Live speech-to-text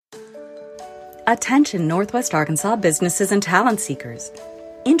Attention Northwest Arkansas businesses and talent seekers.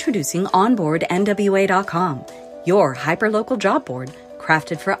 Introducing OnboardNWA.com, your hyperlocal job board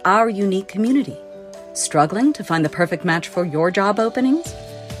crafted for our unique community. Struggling to find the perfect match for your job openings?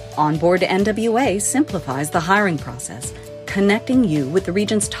 Onboard NWA simplifies the hiring process, connecting you with the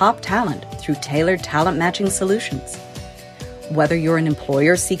region's top talent through tailored talent matching solutions. Whether you're an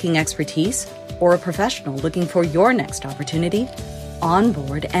employer seeking expertise or a professional looking for your next opportunity,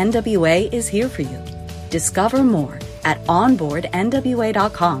 Onboard NWA is here for you. Discover more at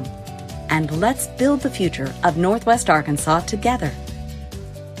onboardnwa.com, and let's build the future of Northwest Arkansas together.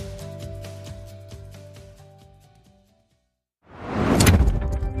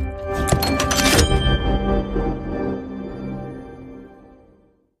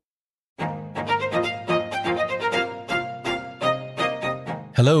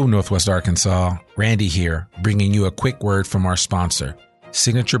 Hello, Northwest Arkansas. Randy here, bringing you a quick word from our sponsor,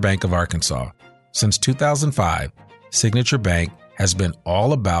 Signature Bank of Arkansas. Since 2005, Signature Bank has been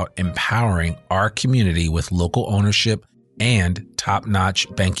all about empowering our community with local ownership and top-notch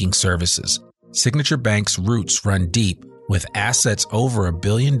banking services. Signature Bank's roots run deep with assets over $1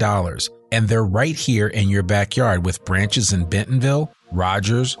 billion, and they're right here in your backyard with branches in Bentonville,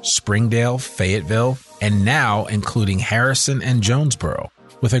 Rogers, Springdale, Fayetteville, and now including Harrison and Jonesboro.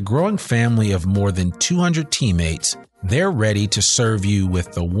 With a growing family of more than 200 teammates, they're ready to serve you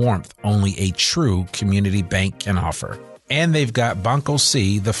with the warmth only a true community bank can offer. And they've got Banco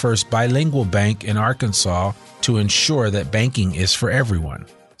C, the first bilingual bank in Arkansas, to ensure that banking is for everyone.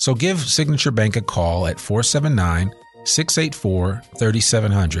 So give Signature Bank a call at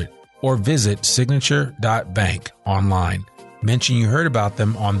 479-684-3700 or visit signature.bank online. Mention you heard about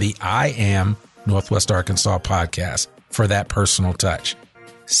them on the I Am Northwest Arkansas podcast for that personal touch.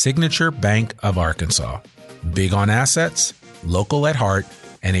 Signature Bank of Arkansas. Big on assets, local at heart,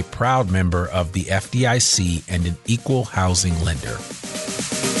 and a proud member of the FDIC and an equal housing lender.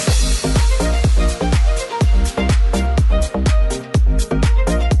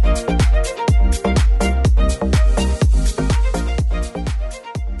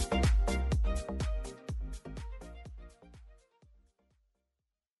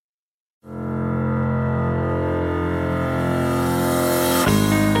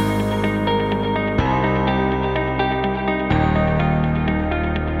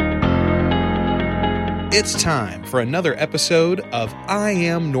 It's time for another episode of I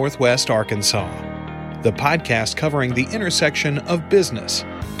Am Northwest Arkansas, the podcast covering the intersection of business,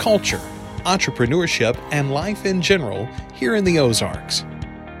 culture, entrepreneurship, and life in general here in the Ozarks.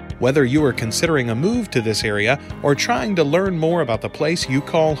 Whether you are considering a move to this area or trying to learn more about the place you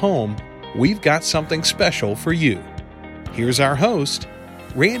call home, we've got something special for you. Here's our host,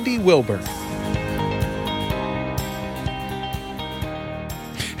 Randy Wilburn.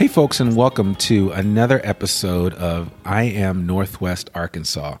 Hey folks, and welcome to another episode of I Am Northwest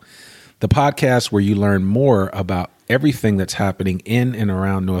Arkansas, the podcast where you learn more about everything that's happening in and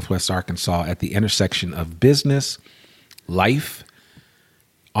around Northwest Arkansas at the intersection of business, life,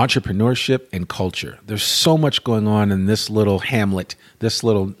 entrepreneurship, and culture. There's so much going on in this little hamlet, this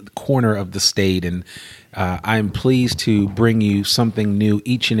little corner of the state, and I'm pleased to bring you something new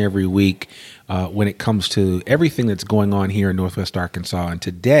each and every week when it comes to everything that's going on here in Northwest Arkansas. And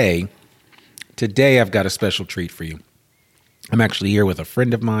today I've got a special treat for you. I'm actually here with a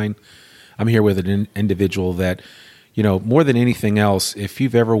friend of mine. I'm here with an individual that, you know, more than anything else, if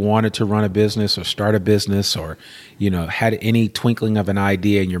you've ever wanted to run a business or start a business or, you know, had any twinkling of an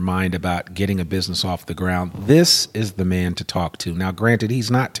idea in your mind about getting a business off the ground, this is the man to talk to. Now, granted,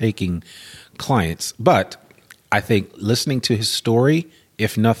 he's not taking clients, but I think listening to his story,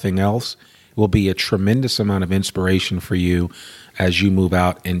 if nothing else, will be a tremendous amount of inspiration for you as you move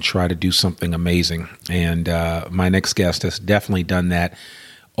out and try to do something amazing. And my next guest has definitely done that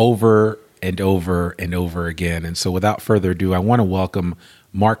over and over and over again. And so without further ado, I want to welcome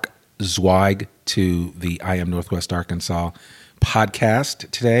Mark Zweig to the I Am Northwest Arkansas podcast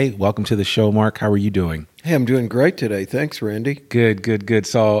today. Welcome to the show, Mark. How are you doing? Hey, I'm doing great today. Thanks, Randy. Good.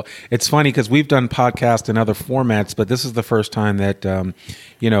 So it's funny because we've done podcasts in other formats, but this is the first time that,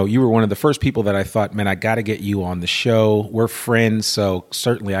 you were one of the first people that I thought, man, I got to get you on the show. We're friends, so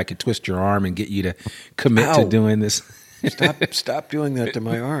certainly I could twist your arm and get you to commit to doing this. Stop doing that to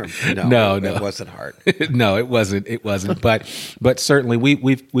my arm. No, it wasn't hard. No, it wasn't. But certainly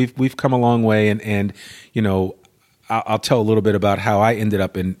we've come a long way, and you know, I'll tell a little bit about how I ended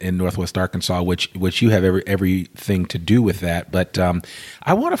up in Northwest Arkansas, which you have everything to do with that. But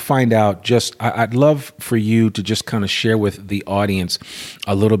I want to find out I'd love for you to just kind of share with the audience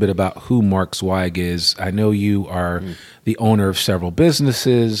a little bit about who Mark Zweig is. I know you are the owner of several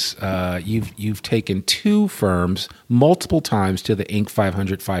businesses. You've taken 2 firms multiple times to the Inc.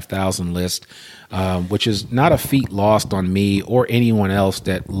 500, 5,000 list, which is not a feat lost on me or anyone else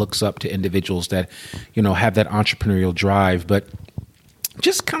that looks up to individuals that, have that entrepreneurial drive. But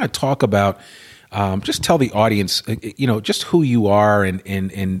just kind of talk about, just tell the audience, just who you are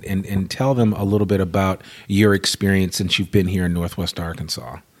and tell them a little bit about your experience since you've been here in Northwest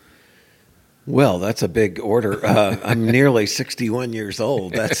Arkansas. Well, that's a big order. I'm nearly 61 years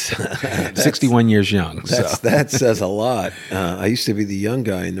old. That's 61 years young. That says a lot. I used to be the young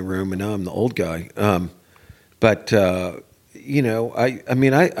guy in the room, and now I'm the old guy. But I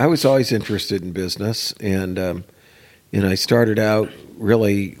was always interested in business, and I started out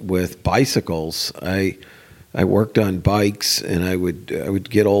really with bicycles. I worked on bikes, and I would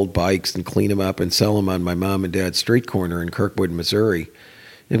get old bikes and clean them up and sell them on my mom and dad's street corner in Kirkwood, Missouri.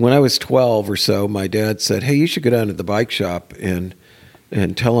 And when I was 12 or so, my dad said, "Hey, you should go down to the bike shop and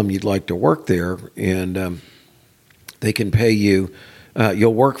tell them you'd like to work there, and they can pay you.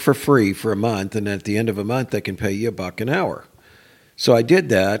 You'll work for free for a month, and at the end of a month, they can pay you $1 an hour." So I did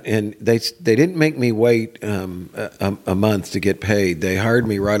that, and they didn't make me wait a month to get paid. They hired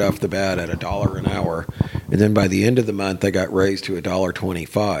me right off the bat at $1 an hour, and then by the end of the month, I got raised to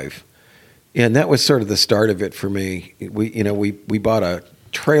 $1.25, and that was sort of the start of it for me. We bought a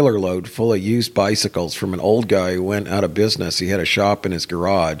trailer load full of used bicycles from an old guy who went out of business. He had a shop in his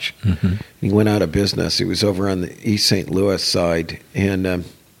garage. Mm-hmm. He went out of business. He was over on the East St. Louis side, and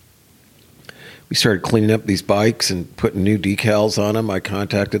we started cleaning up these bikes and putting new decals on them. I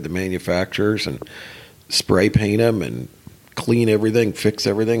contacted the manufacturers and spray paint them and clean everything, fix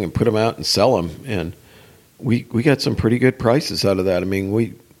everything, and put them out and sell them. And we got some pretty good prices out of that. I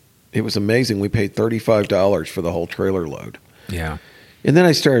mean, it was amazing. We paid $35 for the whole trailer load. Yeah. And then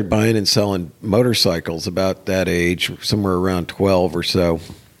I started buying and selling motorcycles about that age, somewhere around 12 or so,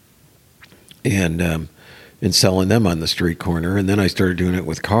 and selling them on the street corner. And then I started doing it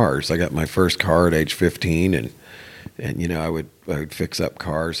with cars. I got my first car at age 15, and I would fix up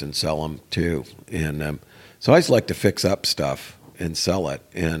cars and sell them too. And so I just like to fix up stuff and sell it.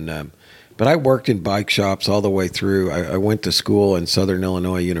 And but I worked in bike shops all the way through. I went to school in Southern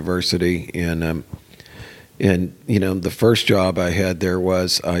Illinois University, and the first job I had there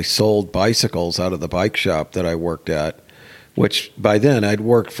was I sold bicycles out of the bike shop that I worked at, which by then I'd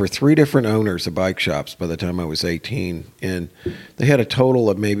worked for 3 different owners of bike shops by the time I was 18. And they had a total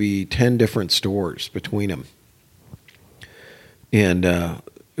of maybe 10 different stores between them. And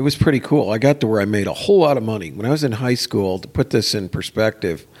it was pretty cool. I got to where I made a whole lot of money. When I was in high school, to put this in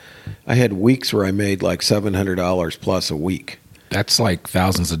perspective, I had weeks where I made like $700 plus a week. That's like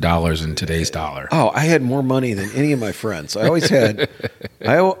thousands of dollars in today's dollar. Oh, I had more money than any of my friends. I always had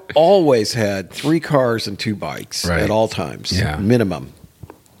 3 cars and 2 bikes at all times, minimum.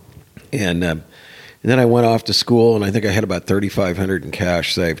 And then I went off to school, and I think I had about $3,500 in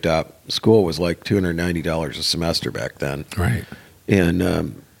cash saved up. School was like $290 a semester back then. Right. And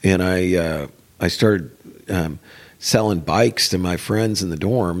I started selling bikes to my friends in the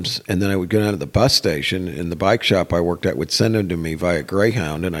dorms, and then I would go down to the bus station, and the bike shop I worked at would send them to me via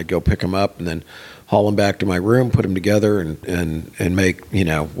Greyhound, and I'd go pick them up and then haul them back to my room, put them together, and make,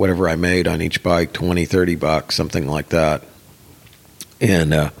 whatever I made on each bike, $20, $30, something like that.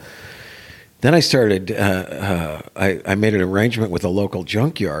 And then I started, I made an arrangement with a local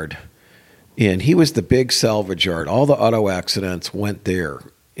junkyard, and he was the big salvage yard. All the auto accidents went there,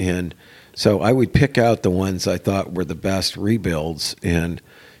 and so I would pick out the ones I thought were the best rebuilds, and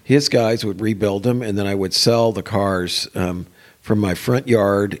his guys would rebuild them, and then I would sell the cars from my front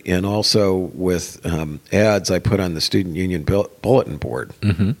yard, and also with ads I put on the Student Union bulletin board.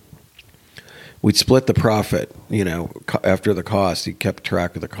 Mm-hmm. We'd split the profit, after the cost. He kept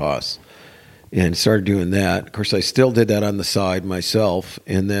track of the costs, and started doing that. Of course, I still did that on the side myself,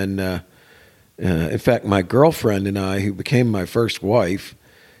 and then, in fact, my girlfriend and I, who became my first wife,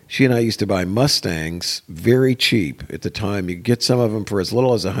 she and I used to buy Mustangs very cheap at the time. You could get some of them for as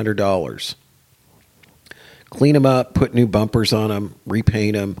little as $100. Clean them up, put new bumpers on them,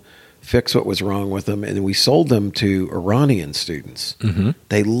 repaint them, fix what was wrong with them, and we sold them to Iranian students. Mm-hmm.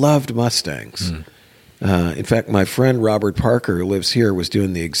 They loved Mustangs. Mm. In fact, my friend Robert Parker, who lives here, was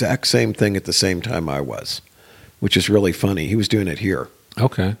doing the exact same thing at the same time I was, which is really funny. He was doing it here.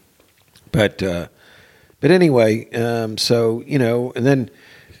 Okay. But anyway, and then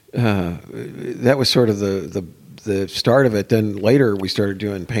that was sort of the start of it. Then later we started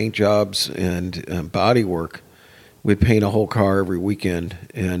doing paint jobs and body work. We'd paint a whole car every weekend.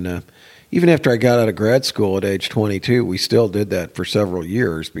 And even after I got out of grad school at age 22, we still did that for several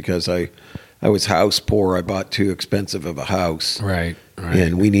years because I I was house poor. I bought too expensive of a house. Right.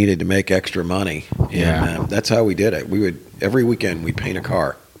 And we needed to make extra money. Yeah. And that's how we did it. Every weekend we'd paint a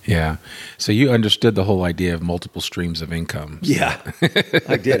car. Yeah. So you understood the whole idea of multiple streams of income. Yeah,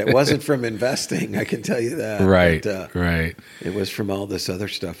 I did. It wasn't from investing, I can tell you that. Right, But, right. It was from all this other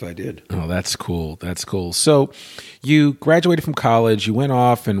stuff I did. Oh, that's cool. That's cool. So you graduated from college, you went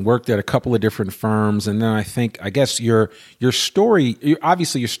off and worked at a couple of different firms. And then I guess your story,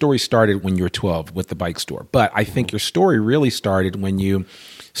 obviously your story started when you were 12 with the bike store. But I think your story really started when you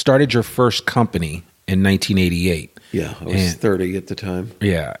started your first company in 1988. Yeah, I was 30 at the time.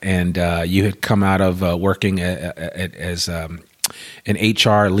 Yeah, and you had come out of working as an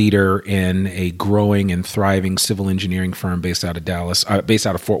HR leader in a growing and thriving civil engineering firm based out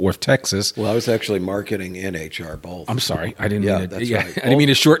of Fort Worth, Texas. Well, I was actually marketing and HR both. I'm sorry, I didn't. Yeah, mean to, that's yeah, right. I didn't mean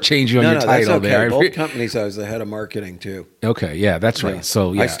to shortchange you on your title that's okay. there. Both companies, I was the head of marketing too. Okay, yeah, that's right. Yeah.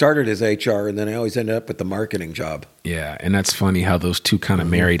 So yeah, I started as HR, and then I always ended up with the marketing job. Yeah, and that's funny how those two kind of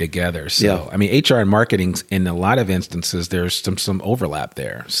marry together. So, Yeah. I mean, HR and marketing, in a lot of instances, there's some overlap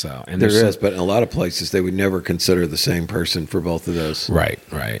there. So, and There is, but in a lot of places, they would never consider the same person for both of those. Right.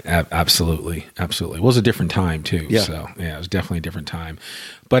 Absolutely. It was a different time too. Yeah. So yeah, it was definitely a different time.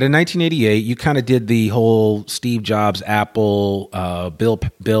 But in 1988, you kind of did the whole Steve Jobs, Apple, Bill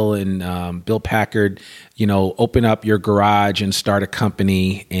Packard, open up your garage and start a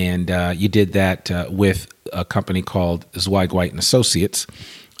company. And you did that with a company called Zweig, White and Associates,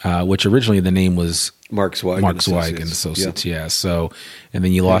 which originally the name was Mark Zweig and Associates. Yeah. So, and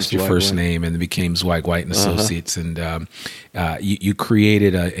then you lost your first name and it became Zweig, White and Associates. And you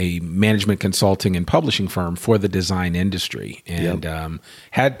created a management consulting and publishing firm for the design industry, and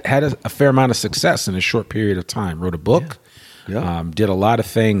had a fair amount of success in a short period of time. Wrote a book, did a lot of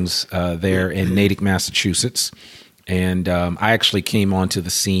things there in Natick, Massachusetts. And I actually came onto the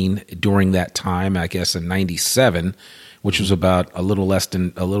scene during that time, I guess in '97. Which was about a little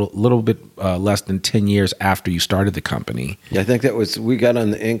bit less than 10 years after you started the company. Yeah, I think we got on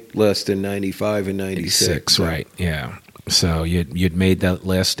the Inc. list in 95 and 96. Right, yeah. So you'd made that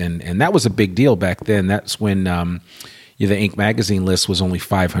list, and that was a big deal back then. That's when the Inc. magazine list was only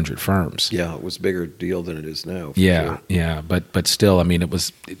 500 firms. Yeah, it was a bigger deal than it is now. Yeah, yeah. But still, I mean, it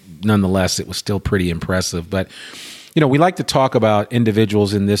was still pretty impressive. But we like to talk about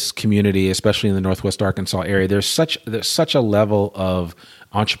individuals in this community, especially in the Northwest Arkansas area. There's such a level of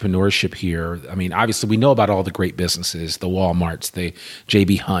entrepreneurship here. I mean, obviously, we know about all the great businesses, the Walmarts, the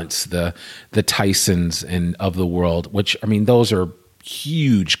J.B. Hunts, the Tysons and of the world, which, I mean, those are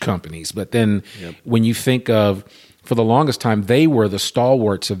huge companies. But then when you think of, for the longest time, they were the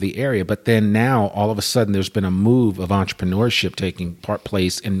stalwarts of the area. But then now, all of a sudden, there's been a move of entrepreneurship taking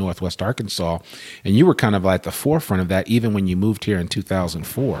place in Northwest Arkansas. And you were kind of at the forefront of that, even when you moved here in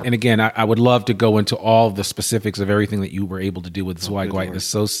 2004. And again, I would love to go into all the specifics of everything that you were able to do with Zweig, White and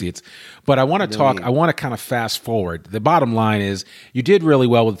Associates. But I want to I want to kind of fast forward. The bottom line is you did really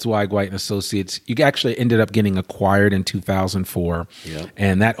well with Zweig, White and Associates. You actually ended up getting acquired in 2004.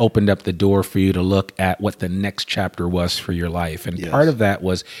 And that opened up the door for you to look at what the next chapter was for your life. And part of that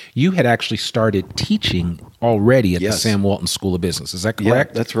was you had actually started teaching already at the Sam Walton School of Business. Is that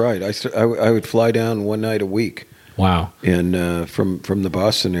correct? Yeah, that's right. I would fly down one night a week. Wow. And from the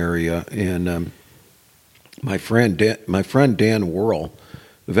Boston area. And my friend Dan Worrell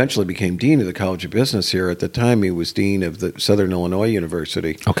eventually became dean of the College of Business here. At the time, he was dean of the Southern Illinois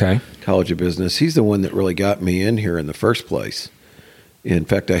University College of Business. He's the one that really got me in here in the first place. In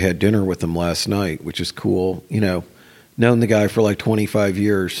fact, I had dinner with him last night, which is cool. Known the guy for like 25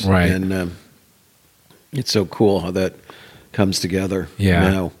 years. Right. And it's so cool how that comes together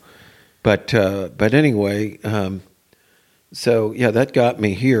now. But anyway, so that got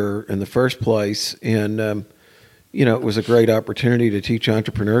me here in the first place. And, it was a great opportunity to teach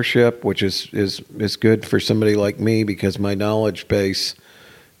entrepreneurship, which is good for somebody like me because my knowledge base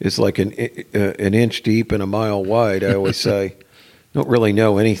is like an inch deep and a mile wide, I always say. Don't really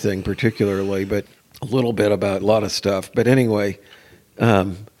know anything particularly, but a little bit about a lot of stuff. But anyway,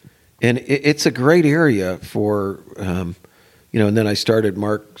 and it's a great area for, and then I started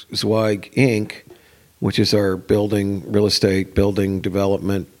Mark Zweig, Inc., which is our real estate building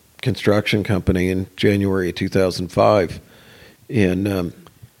development construction company in January of 2005. And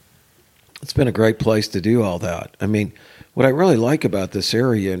it's been a great place to do all that. I mean, what I really like about this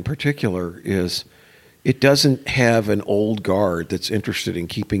area in particular is it doesn't have an old guard that's interested in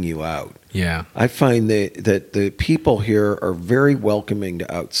keeping you out. Yeah. I find that the people here are very welcoming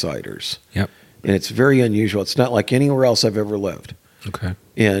to outsiders. Yep. And it's very unusual. It's not like anywhere else I've ever lived. Okay.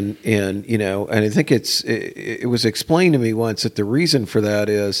 And I think it was explained to me once that the reason for that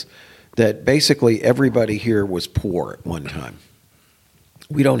is that basically everybody here was poor at one time.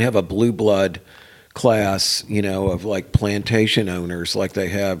 We don't have a blue blood class, of like plantation owners like they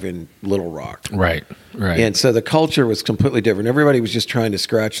have in Little Rock. Right. And so the culture was completely different. Everybody was just trying to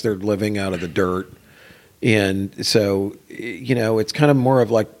scratch their living out of the dirt. And so, it's kind of more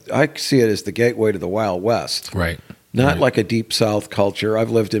of like, I see it as the gateway to the Wild West. Right. Not like a Deep South culture.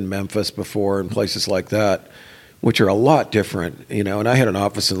 I've lived in Memphis before and places like that, which are a lot different, and I had an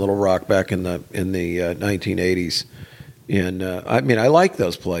office in Little Rock back in the 1980s. And I like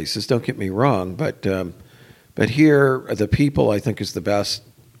those places. Don't get me wrong, but here the people I think is the best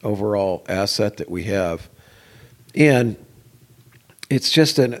overall asset that we have, and it's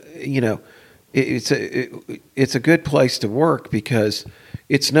just it's a good place to work because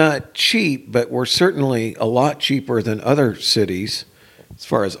it's not cheap, but we're certainly a lot cheaper than other cities as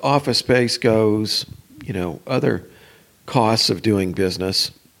far as office space goes. Other costs of doing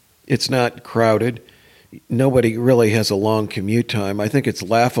business. It's not crowded. Nobody really has a long commute time. I think it's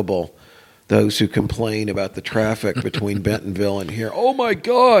laughable, those who complain about the traffic between Bentonville and here. Oh my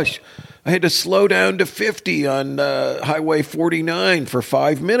gosh, I had to slow down to 50 on Highway 49 for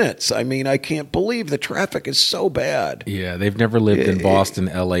 5 minutes. I mean, I can't believe the traffic is so bad. Yeah, they've never lived in Boston,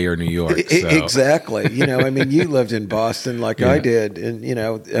 L.A., or New York. So. Exactly. You lived in Boston like I did. And,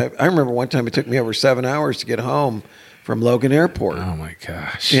 I remember one time it took me over 7 hours to get home from Logan Airport. Oh my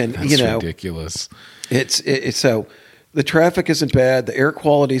gosh, and that's ridiculous. It's so the traffic isn't bad. The air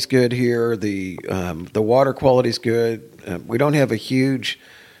quality's good here. The water quality's good. We don't have a huge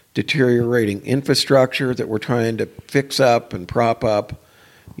deteriorating infrastructure that we're trying to fix up and prop up,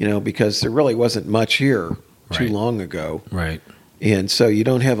 because there really wasn't much here too long ago. Right. And so you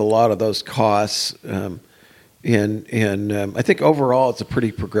don't have a lot of those costs. And I think overall it's a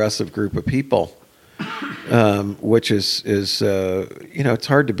pretty progressive group of people. Which is it's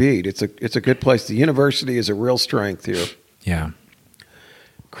hard to beat. It's a good place. The university is a real strength here. Yeah.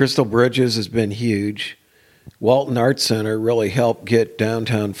 Crystal Bridges has been huge. Walton Arts Center really helped get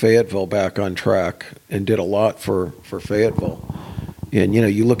downtown Fayetteville back on track and did a lot for Fayetteville. And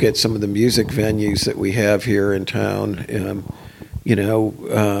you look at some of the music venues that we have here in town.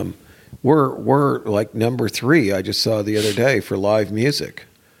 We're like number 3. I just saw the other day for live music.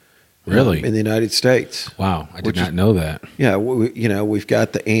 Really? In the United States. Wow, I did not know that. Yeah, we've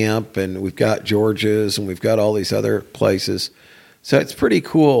got the AMP and we've got George's and we've got all these other places. So it's pretty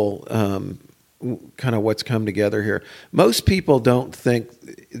cool kind of what's come together here. Most people don't think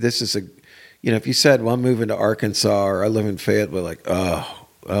this is if you said, well, I'm moving to Arkansas or I live in Fayetteville, like,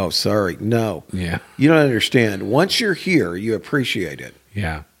 oh, sorry. No. Yeah. You don't understand. Once you're here, you appreciate it.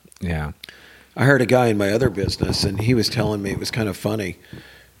 Yeah, yeah. I heard a guy in my other business and he was telling me, it was kind of funny.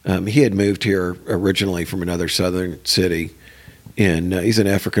 He had moved here originally from another southern city, and he's an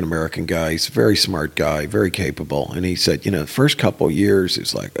African-American guy. He's a very smart guy, very capable. And he said, the first couple of years,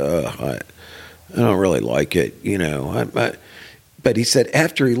 it's like, I don't really like it, But he said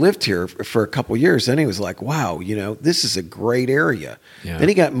after he lived here for a couple of years, then he was like, wow, this is a great area. Yeah. Then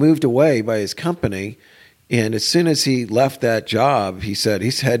he got moved away by his company, and as soon as he left that job, he said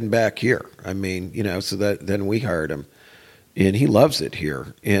he's heading back here. I mean, so then we hired him. And he loves it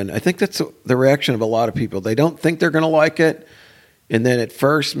here. And I think that's the reaction of a lot of people. They don't think they're going to like it. And then at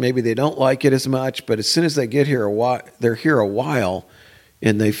first, maybe they don't like it as much. But as soon as they get here they're here a while,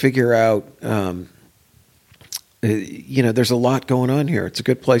 and they figure out, there's a lot going on here. It's a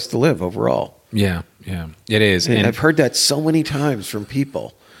good place to live overall. Yeah, it is. And I've heard that so many times from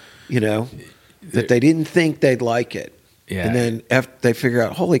people, that they didn't think they'd like it. Yeah. And then after they figure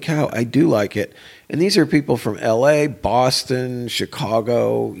out, holy cow, I do like it. And these are people from L.A., Boston,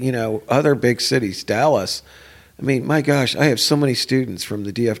 Chicago, other big cities, Dallas. I mean, my gosh, I have so many students from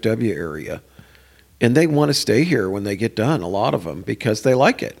the DFW area. And they want to stay here when they get done, a lot of them, because they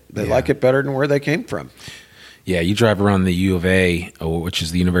like it. They like it better than where they came from. Yeah, you drive around the U of A, which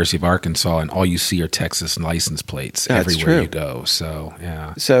is the University of Arkansas, and all you see are Texas license plates everywhere you go. So,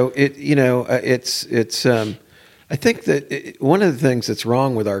 yeah. So, I think that one of the things that's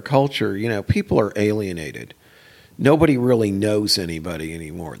wrong with our culture, people are alienated. Nobody really knows anybody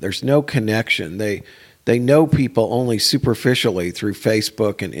anymore. There's no connection. They know people only superficially through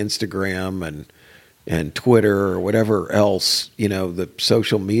Facebook and Instagram and Twitter or whatever else, the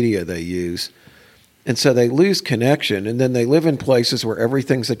social media they use. And so they lose connection, and then they live in places where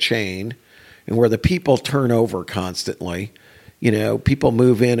everything's a chain and where the people turn over constantly. People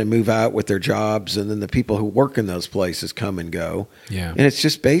move in and move out with their jobs, and then the people who work in those places come and go. Yeah. And it's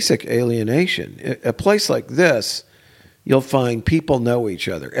just basic alienation. A place like this, you'll find people know each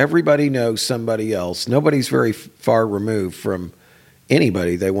other. Everybody knows somebody else. Nobody's very far removed from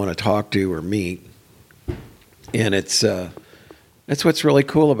anybody they want to talk to or meet. And that's what's really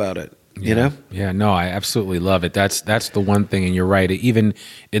cool about it. You know? Yeah, no, I absolutely love it. That's the one thing, and you're right. Even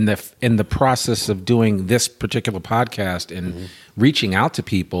in the process of doing this particular podcast and reaching out to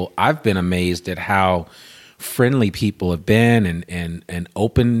people, I've been amazed at how friendly people have been and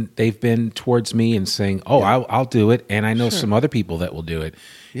open they've been towards me and saying, "Oh, I'll do it," and I know some other people that will do it.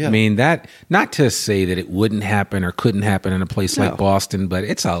 Yeah. I mean, that, not to say that it wouldn't happen or couldn't happen in a place like Boston, but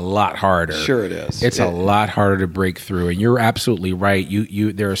it's a lot harder. Sure it is. It's a lot harder to break through. And you're absolutely right.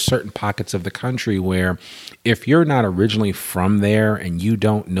 There are certain pockets of the country where if you're not originally from there and you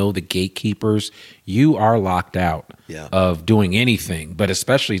don't know the gatekeepers, you are locked out of doing anything, but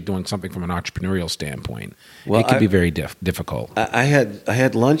especially doing something from an entrepreneurial standpoint. Well, it can be very difficult. I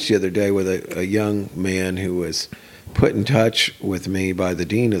had lunch the other day with a young man who was put in touch with me by the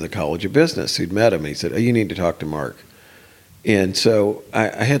dean of the College of Business, who'd met him. And he said, "Oh, you need to talk to Mark." And so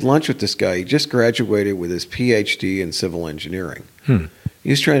I had lunch with this guy. He just graduated with his PhD in civil engineering. He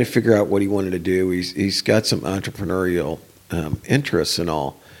was trying to figure out what he wanted to do. He's got some entrepreneurial interests and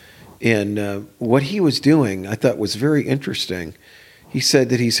all. And what he was doing, I thought was very interesting. He said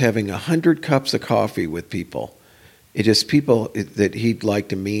that he's having 100 cups of coffee with people. It just people that he'd like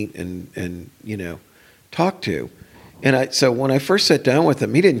to meet and talk to. And so when I first sat down with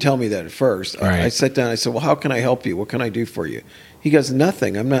him, he didn't tell me that at first. Right. I sat down, I said, "Well, how can I help you? What can I do for you?" He goes,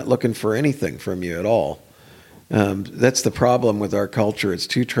 "Nothing. I'm not looking for anything from you at all." That's the problem with our culture. It's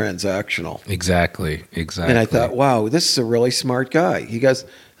too transactional. Exactly. And I thought, wow, this is a really smart guy. He goes,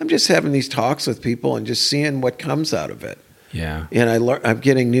 "I'm just having these talks with people and just seeing what comes out of it." Yeah. And I'm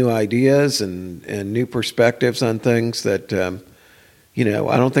getting new ideas and new perspectives on things that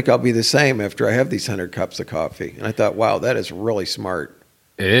I don't think I'll be the same after I have these 100 cups of coffee. And I thought, wow, that is really smart.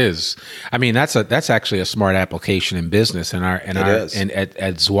 It is. I mean, that's actually a smart application in business. And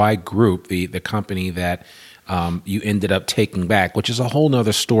at Zweig Group, the company that you ended up taking back, which is a whole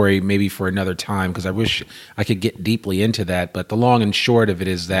nother story, maybe for another time, because I wish I could get deeply into that. But the long and short of it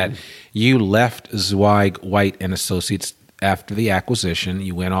is that you left Zweig, White and Associates after the acquisition.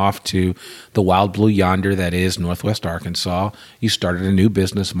 You went off to the wild blue yonder that is Northwest Arkansas. You started a new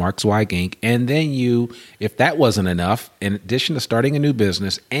business, Mark Zweig Inc. And then if that wasn't enough, in addition to starting a new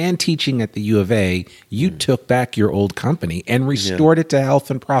business and teaching at the U of A, you took back your old company and restored it to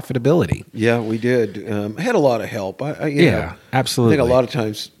health and profitability. Yeah, we did. I had a lot of help. Absolutely. I think a lot of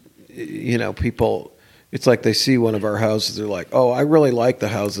times, people, it's like they see one of our houses, they're like, "Oh, I really like the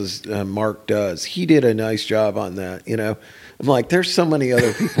houses Mark does. He did a nice job on that." I'm like, there's so many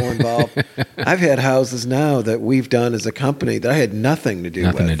other people involved. I've had houses now that we've done as a company that I had nothing to do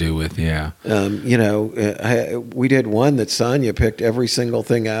with. Nothing to do with, yeah. We did one that Sonia picked every single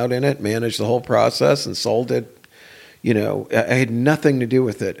thing out in it, managed the whole process, and sold it. I had nothing to do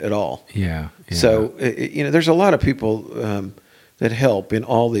with it at all. Yeah. So, there's a lot of people that help in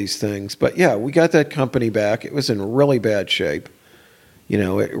all these things. But yeah, we got that company back. It was in really bad shape.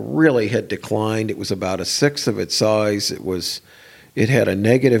 It really had declined. It was about a sixth of its size. It had a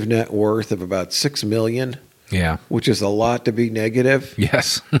negative net worth of about $6 million. Yeah, which is a lot to be negative.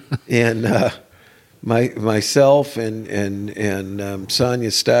 Yes. And myself and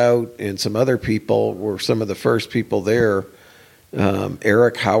Sonia Stout and some other people were some of the first people there.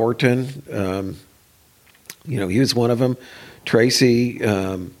 Eric Howerton, he was one of them. Tracy,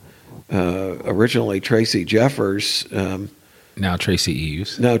 originally Tracy Jeffers. Now Tracy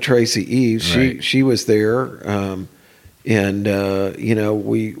Eves. Right. She was there. We had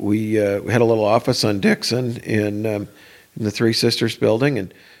a little office on Dixon in the Three Sisters building,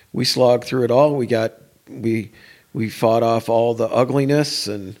 and we slogged through it all. We fought off all the ugliness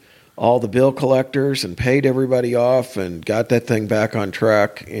and all the bill collectors and paid everybody off and got that thing back on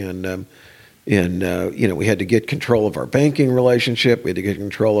track. And we had to get control of our banking relationship. We had to get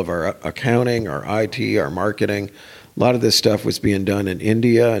control of our accounting, our IT, our marketing. A lot of this stuff was being done in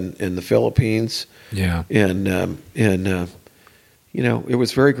India and in the Philippines. Yeah. And it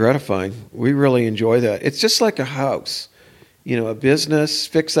was very gratifying. We really enjoy that. It's just like a house. A business,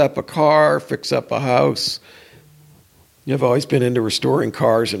 fix up a car, fix up a house. I've always been into restoring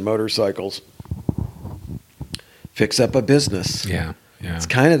cars and motorcycles. Fix up a business. Yeah. Yeah. It's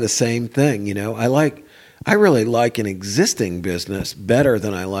kind of the same thing, I really like an existing business better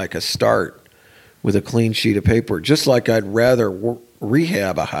than I like a start with a clean sheet of paper. Just like I'd rather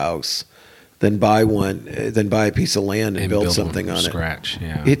rehab a house than buy a piece of land and build something on it. Scratch.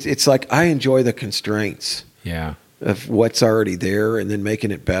 Yeah. It's like I enjoy the constraints. Yeah. Of what's already there and then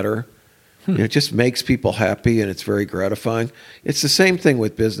making it better. It just makes people happy and it's very gratifying. It's the same thing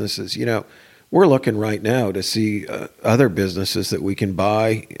with businesses. we're looking right now to see other businesses that we can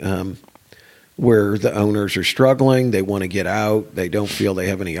buy where the owners are struggling. They want to get out. They don't feel they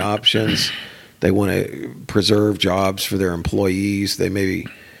have any options. They want to preserve jobs for their employees. They maybe,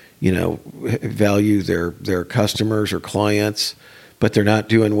 value their customers or clients, but they're not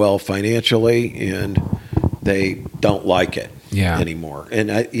doing well financially and they don't like it anymore.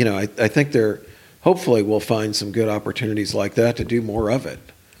 And I think hopefully we'll find some good opportunities like that to do more of it.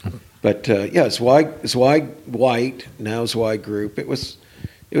 But Zweig White, now Zweig Group. It was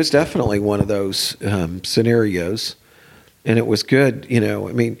definitely one of those scenarios, and it was good.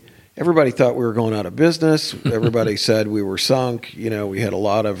 Everybody thought we were going out of business. Everybody said we were sunk. We had a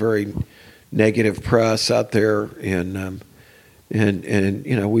lot of very negative press out there, and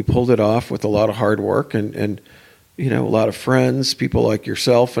we pulled it off with a lot of hard work and a lot of friends, people like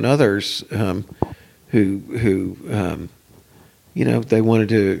yourself and others who they wanted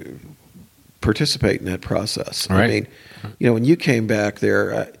to participate in that process. Right. When you came back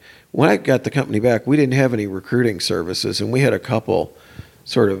there, when I got the company back, we didn't have any recruiting services, and we had a couple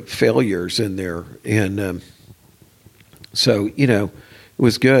sort of failures in there. And so, it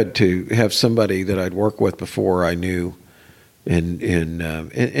was good to have somebody that I'd worked with before I knew.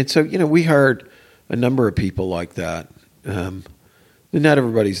 And so, we hired a number of people like that. Not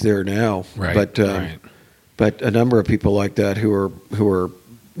everybody's there now, right, but a number of people like that who are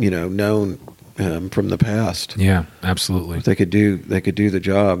known from the past. Yeah, absolutely. They could do the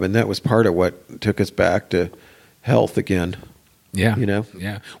job, and that was part of what took us back to health again. Yeah,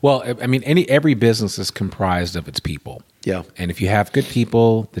 Yeah. Well, every business is comprised of its people. Yeah, and if you have good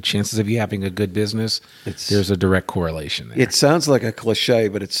people, the chances of you having a good business, there's a direct correlation there. It sounds like a cliche,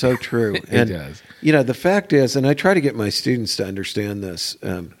 but it's so true. It does. The fact is, and I try to get my students to understand this,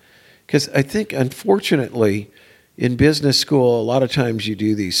 because I think, unfortunately, in business school, a lot of times you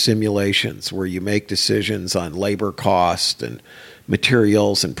do these simulations where you make decisions on labor cost and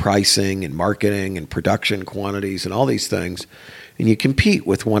materials and pricing and marketing and production quantities and all these things, and you compete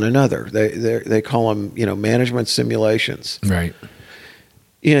with one another. They call them, management simulations. Right.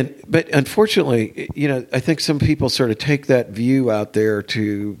 But unfortunately, I think some people sort of take that view out there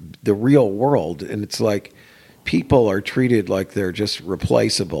to the real world, and it's like people are treated like they're just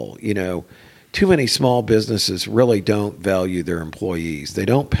replaceable. Too many small businesses really don't value their employees. They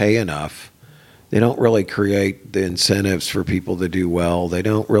don't pay enough. They don't really create the incentives for people to do well. They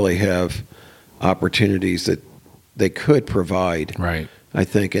don't really have opportunities that they could provide. Right. I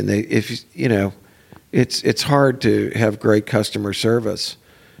think, and it's hard to have great customer service.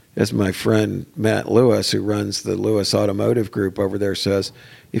 As my friend Matt Lewis, who runs the Lewis Automotive Group over there, says,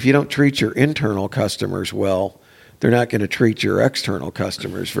 if you don't treat your internal customers well, they're not going to treat your external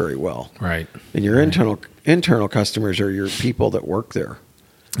customers very well. Right. And your internal customers are your people that work there.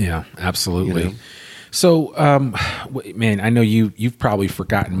 Yeah, absolutely. So, man, I know you've probably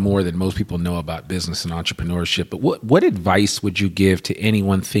forgotten more than most people know about business and entrepreneurship, but what advice would you give to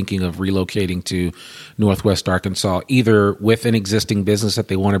anyone thinking of relocating to Northwest Arkansas, either with an existing business that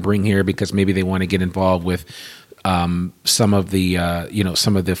they want to bring here because maybe they want to get involved with some of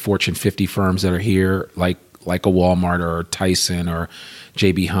the Fortune 50 firms that are here, like a Walmart or Tyson or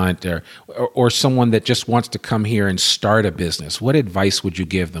J.B. Hunt, or someone that just wants to come here and start a business? What advice would you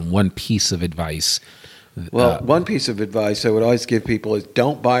give them? One piece of advice. Well, one piece of advice I would always give people is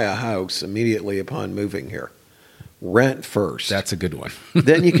don't buy a house immediately upon moving here. Rent first. That's a good one.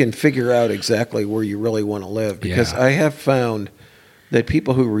 Then you can figure out exactly where you really want to live. Because I have found that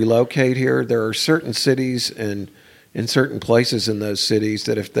people who relocate here, there are certain cities and in certain places in those cities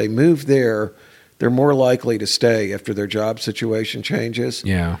that if they move there, they're more likely to stay after their job situation changes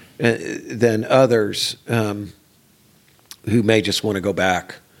than others who may just want to go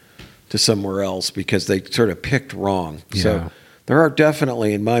back to somewhere else because they sort of picked wrong. Yeah. So there are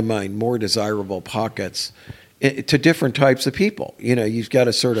definitely, in my mind, more desirable pockets to different types of people. You've got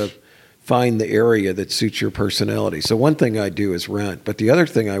to sort of find the area that suits your personality. So one thing I do is rent, but the other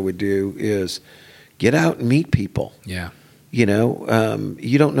thing I would do is get out and meet people. Yeah. You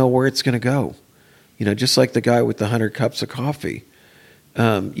don't know where it's going to go. Just like the guy with the 100 cups of coffee,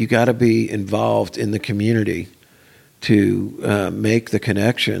 you got to be involved in the community to make the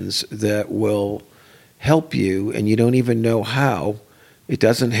connections that will help you, and you don't even know how. It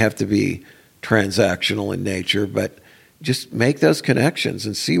doesn't have to be transactional in nature, but just make those connections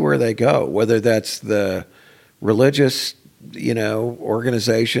and see where they go, whether that's the religious,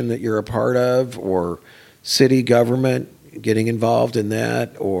 organization that you're a part of, or city government, getting involved in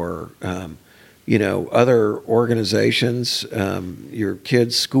that, or other organizations, your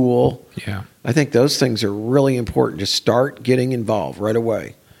kids' school. Yeah. I think those things are really important. Just start getting involved right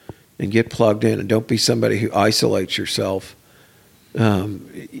away and get plugged in, and don't be somebody who isolates yourself.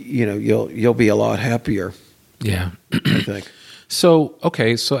 You'll be a lot happier. Yeah. I think. So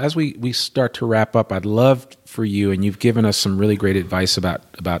as we start to wrap up, I'd love for you, and you've given us some really great advice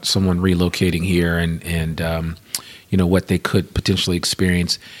about someone relocating here and what they could potentially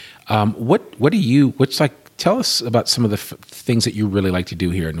experience. Tell us about some of the things that you really like to do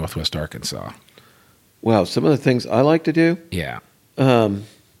here in Northwest Arkansas. Wow, some of the things I like to do? Yeah.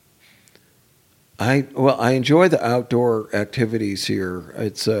 I enjoy the outdoor activities here.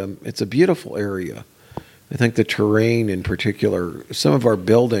 It's a beautiful area. I think the terrain in particular, some of our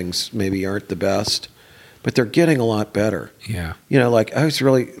buildings maybe aren't the best, but they're getting a lot better. Yeah. Like I was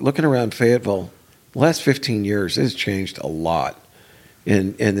really looking around Fayetteville, the last 15 years, it has changed a lot.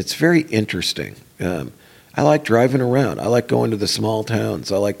 And it's very interesting. I like driving around. I like going to the small towns.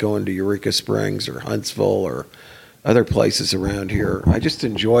 I like going to Eureka Springs or Huntsville or other places around here. I just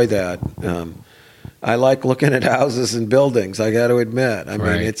enjoy that. I like looking at houses and buildings, I got to admit. I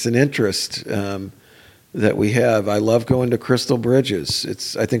mean, it's an interest that we have. I love going to Crystal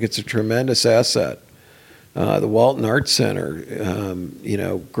Bridges. I think it's a tremendous asset. The Walton Arts Center,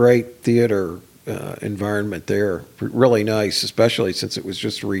 great theater environment there. Really nice, especially since it was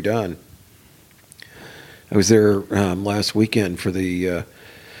just redone. I was there last weekend for the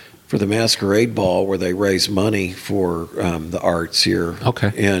Masquerade Ball, where they raise money for the arts here.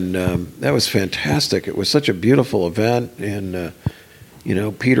 Okay. And that was fantastic. It was such a beautiful event, and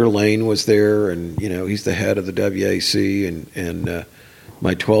Peter Lane was there, and he's the head of the WAC, and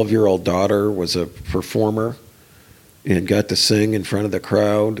my 12-year-old daughter was a performer and got to sing in front of the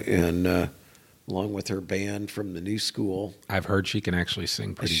crowd, and along with her band from the new school. I've heard she can actually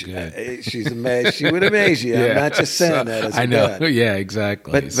sing pretty good. She's amazed. She would amaze you. I'm not just saying that as a I know. bad. Yeah,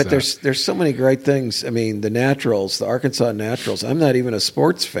 exactly. But there's so many great things. I mean, the Naturals, the Arkansas Naturals. I'm not even a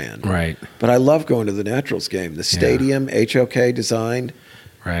sports fan. Right. But I love going to the Naturals game. The stadium, HOK designed.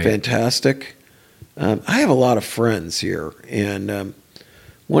 Right. Fantastic. I have a lot of friends here, and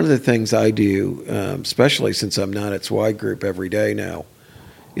one of the things I do, especially since I'm not at Zweig Group every day now,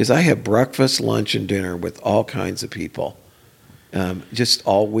 is I have breakfast, lunch, and dinner with all kinds of people, just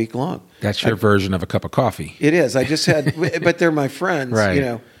all week long. That's your version of a cup of coffee. It is. I just had, but they're my friends. Right.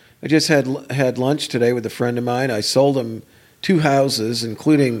 I just had lunch today with a friend of mine. I sold him 2 houses,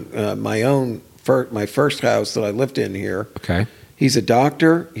 including my first house that I lived in here. Okay. He's a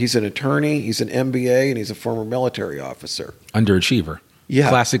doctor. He's an attorney. He's an MBA, and he's a former military officer. Underachiever. Yeah.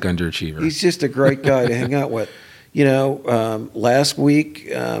 Classic underachiever. He's just a great guy to hang out with. Last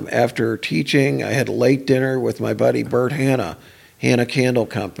week after teaching, I had a late dinner with my buddy Bert Hanna Candle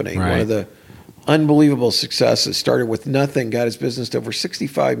Company, right. One of the unbelievable successes. Started with nothing, got his business to over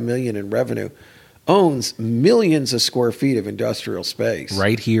 $65 million in revenue, owns millions of square feet of industrial space.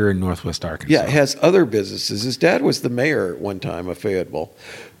 Right here in Northwest Arkansas. Yeah, has other businesses. His dad was the mayor at one time of Fayetteville.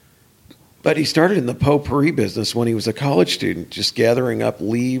 But he started in the potpourri business when he was a college student, just gathering up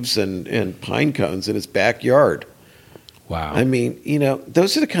leaves and pine cones in his backyard. Wow. I mean,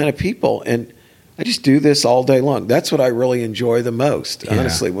 those are the kind of people, and I just do this all day long. That's what I really enjoy the most,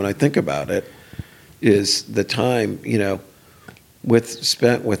 honestly, when I think about it, is the time,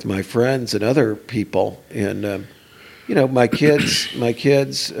 spent with my friends and other people. And, my kids,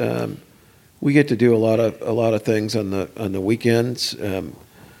 we get to do a lot of things on the weekends.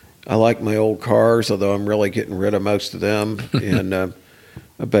 I like my old cars, although I'm really getting rid of most of them. And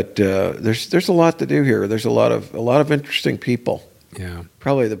but there's a lot to do here. There's a lot of interesting people. Yeah,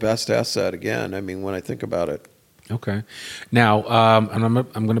 probably the best asset. Again, I mean, when I think about it. Okay, now and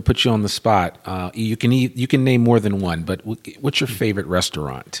I'm going to put you on the spot. You can name more than one, but what's your favorite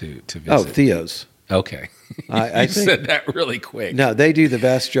restaurant to visit? Oh, Theo's. Okay. I think, said that really quick. No, they do the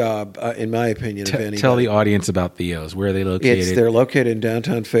best job, in my opinion, of anybody. Tell the audience about Theo's. Where are they located? They're located in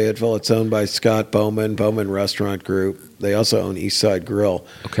downtown Fayetteville. It's owned by Scott Bowman Restaurant Group. They also own Eastside Grill.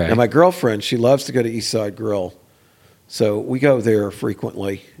 Okay. Now, my girlfriend, she loves to go to Eastside Grill. So we go there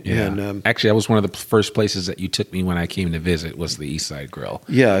frequently. Yeah. And, actually, that was one of the first places that you took me when I came to visit was the Eastside Grill.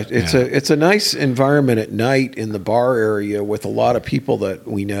 Yeah, it's a nice environment at night in the bar area with a lot of people that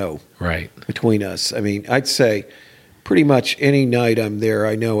we know. Right. Between us. I mean, I'd say pretty much any night I'm there,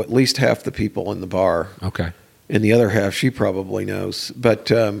 I know at least half the people in the bar. Okay. And the other half she probably knows, but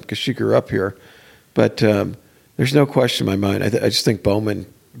because she grew up here. But there's no question in my mind. I just think Bowman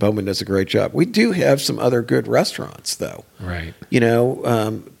does a great job. We do have some other good restaurants, though. Right.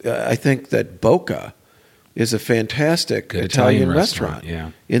 I think that Boca is a fantastic good Italian restaurant.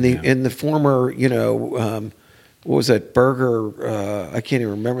 Yeah. In the former, what was that burger? I can't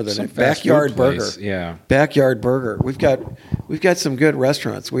even remember the name. Backyard Burger. Yeah. Backyard Burger. We've we've got some good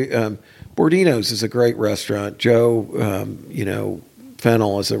restaurants. Bordino's is a great restaurant. Joe,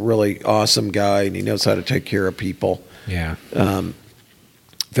 Fennell is a really awesome guy, and he knows how to take care of people. Yeah.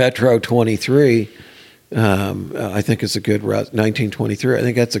 Vetro 23, I think is a good 1923. I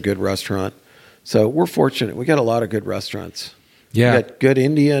think that's a good restaurant. So we're fortunate. We got a lot of good restaurants. Yeah. We got good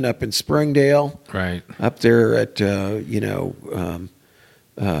Indian up in Springdale. Right. Up there at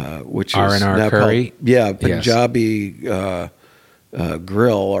which R&R is now Curry. Called, Punjabi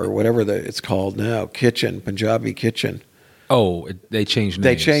Grill, or whatever it's called now. Punjabi Kitchen. Oh, they changed names.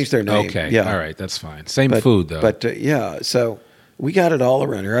 They changed their name. Okay. Yeah. All right. That's fine. Same food, though. But so we got it all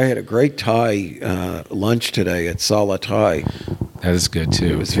around here. I had a great Thai lunch today at Sala Thai. That is good too.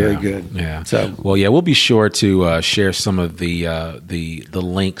 It was very good. Yeah. So, we'll be sure to share some of the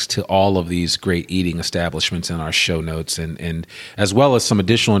links to all of these great eating establishments in our show notes, and as well as some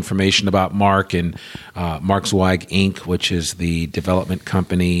additional information about Mark and Mark Zweig Inc., which is the development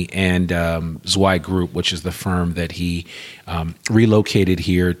company, and Zweig Group, which is the firm that he relocated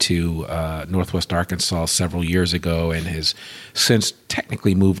here to Northwest Arkansas several years ago, and has since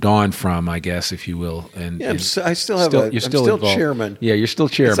technically moved on from, I guess, if you will. And I still have you're I'm still still involved. chairman. Yeah, you're still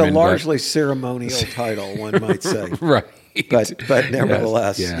chairman. It's a largely ceremonial title, one might say. Right. But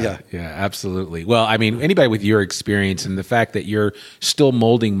nevertheless, yes. Yeah, absolutely. Well, I mean, anybody with your experience and the fact that you're still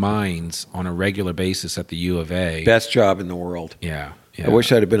molding minds on a regular basis at the U of A. Best job in the world. Yeah. I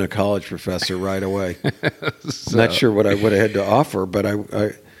wish I'd have been a college professor right away. Not sure what I would have had to offer, but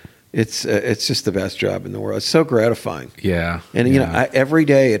it's just the best job in the world. It's so gratifying. Yeah. And every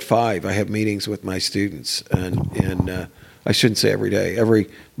day at 5, I have meetings with my students, and I shouldn't say every day, every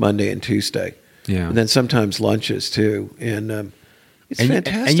Monday and Tuesday. Yeah. And then sometimes lunches too. And it's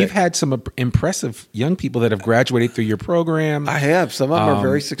fantastic. And you've had some impressive young people that have graduated through your program. I have. Some of them are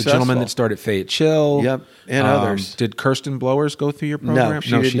very successful. The gentleman that started Fayette Chill. Yep. And others. Did Kirsten Blowers go through your program? No,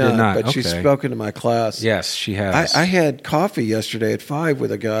 she did not. But okay. she's spoken to my class. Yes, she has. I had coffee yesterday at 5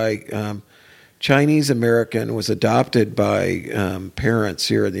 with a guy, Chinese American, was adopted by parents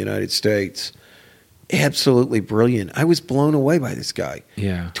here in the United States. Absolutely brilliant. I was blown away by this guy.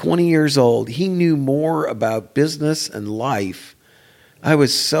 Yeah. 20 years old. He knew more about business and life. I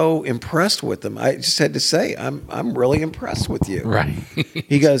was so impressed with him. I just had to say, I'm really impressed with you. Right.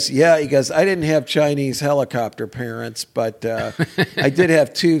 He goes, I didn't have Chinese helicopter parents, but I did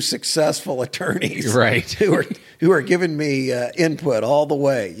have 2 successful attorneys, right, who are giving me input all the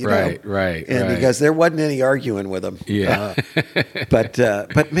way. Right. And he goes, there wasn't any arguing with him. Yeah.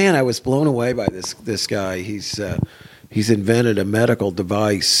 But man, I was blown away by this guy. He's invented a medical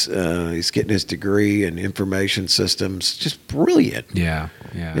device. He's getting his degree in information systems. Just brilliant. Yeah.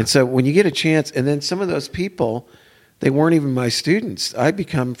 And so when you get a chance, and then some of those people, they weren't even my students. I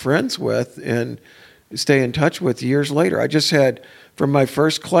become friends with and stay in touch with years later. I just had, from my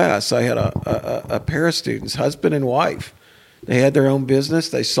first class, I had a pair of students, husband and wife. They had their own business.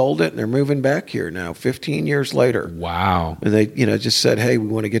 They sold it, and they're moving back here now, 15 years later. Wow. And they, just said, hey, we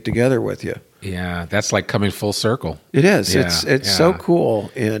want to get together with you. Yeah, that's like coming full circle. It is. Yeah, it's so cool.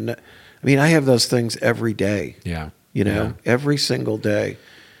 And I mean, I have those things every day. Yeah. Every single day.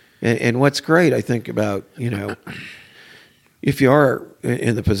 And what's great, I think, about, if you are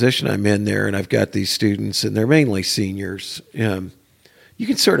in the position I'm in there, and I've got these students, and they're mainly seniors, you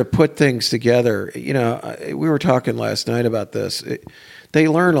can sort of put things together. We were talking last night about this. They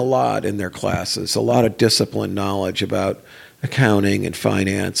learn a lot in their classes, a lot of discipline knowledge about accounting and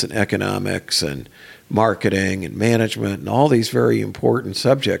finance and economics and marketing and management and all these very important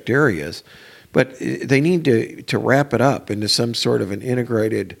subject areas. But they need to wrap it up into some sort of an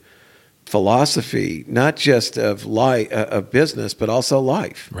integrated philosophy, not just of business, but also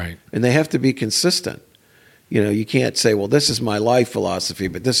life. Right. And they have to be consistent. You can't say, well, this is my life philosophy,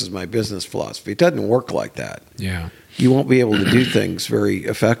 but this is my business philosophy. It doesn't work like that. Yeah. You won't be able to do things very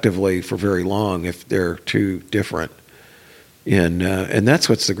effectively for very long if they're too different. And that's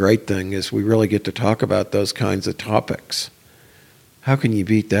what's the great thing, is we really get to talk about those kinds of topics. How can you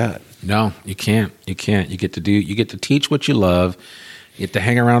beat that? No, you can't. You get to teach what you love. You get to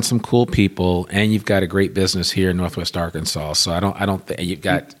hang around some cool people, and you've got a great business here in Northwest Arkansas. So I don't think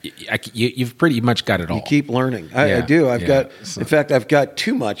you've pretty much got it all. You keep learning. I do. In fact, I've got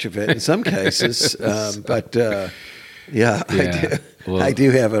too much of it in some cases. I do. Well, I do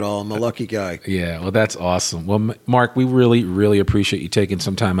have it all. I'm a lucky guy. Yeah, well, that's awesome. Well, Mark, we really, really appreciate you taking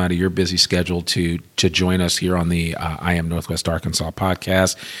some time out of your busy schedule to join us here on the I Am Northwest Arkansas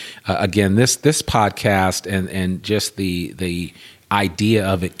podcast. Again, this podcast and just the idea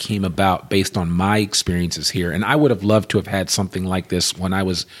of it came about based on my experiences here, and I would have loved to have had something like this when I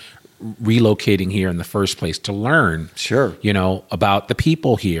was relocating here in the first place to learn, Sure. About the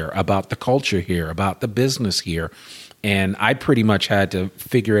people here, about the culture here, about the business here. And I pretty much had to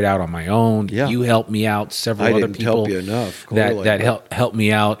figure it out on my own. Yeah. You helped me out. Several I other didn't people help you enough, that clearly. helped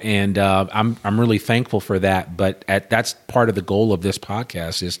me out, and I'm really thankful for that. But that's part of the goal of this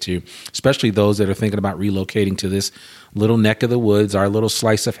podcast is to, especially those that are thinking about relocating to this little neck of the woods, our little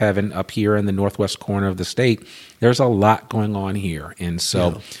slice of heaven up here in the northwest corner of the state. There's a lot going on here, and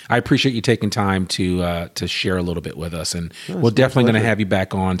so I appreciate you taking time to share a little bit with us. And we're definitely going to have you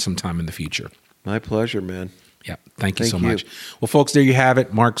back on sometime in the future. My pleasure, man. Yeah. Thank you so Thank you. much. Well, folks, there you have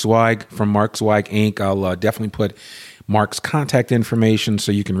it. Mark Zweig from Mark Zweig, Inc. I'll definitely put Mark's contact information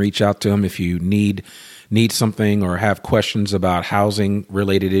so you can reach out to him if you need something or have questions about housing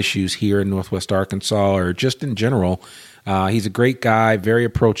related issues here in Northwest Arkansas or just in general. He's a great guy, very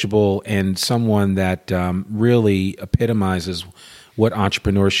approachable, and someone that really epitomizes what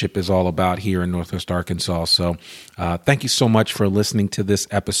entrepreneurship is all about here in Northwest Arkansas. So thank you so much for listening to this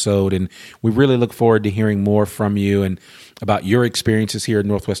episode. And we really look forward to hearing more from you and about your experiences here in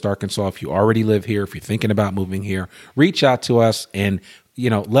Northwest Arkansas. If you already live here, if you're thinking about moving here, reach out to us and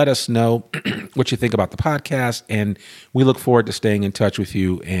let us know what you think about the podcast. And we look forward to staying in touch with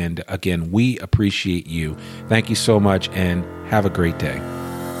you. And again, we appreciate you. Thank you so much and have a great day.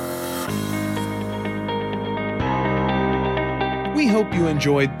 We hope you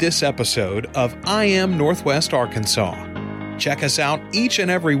enjoyed this episode of I Am Northwest Arkansas. Check us out each and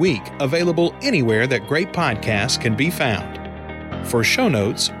every week, available anywhere that great podcasts can be found. For show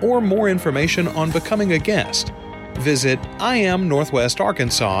notes or more information on becoming a guest, visit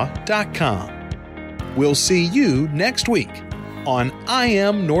IamNorthwestArkansas.com. We'll see you next week on I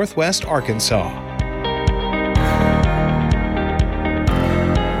Am Northwest Arkansas.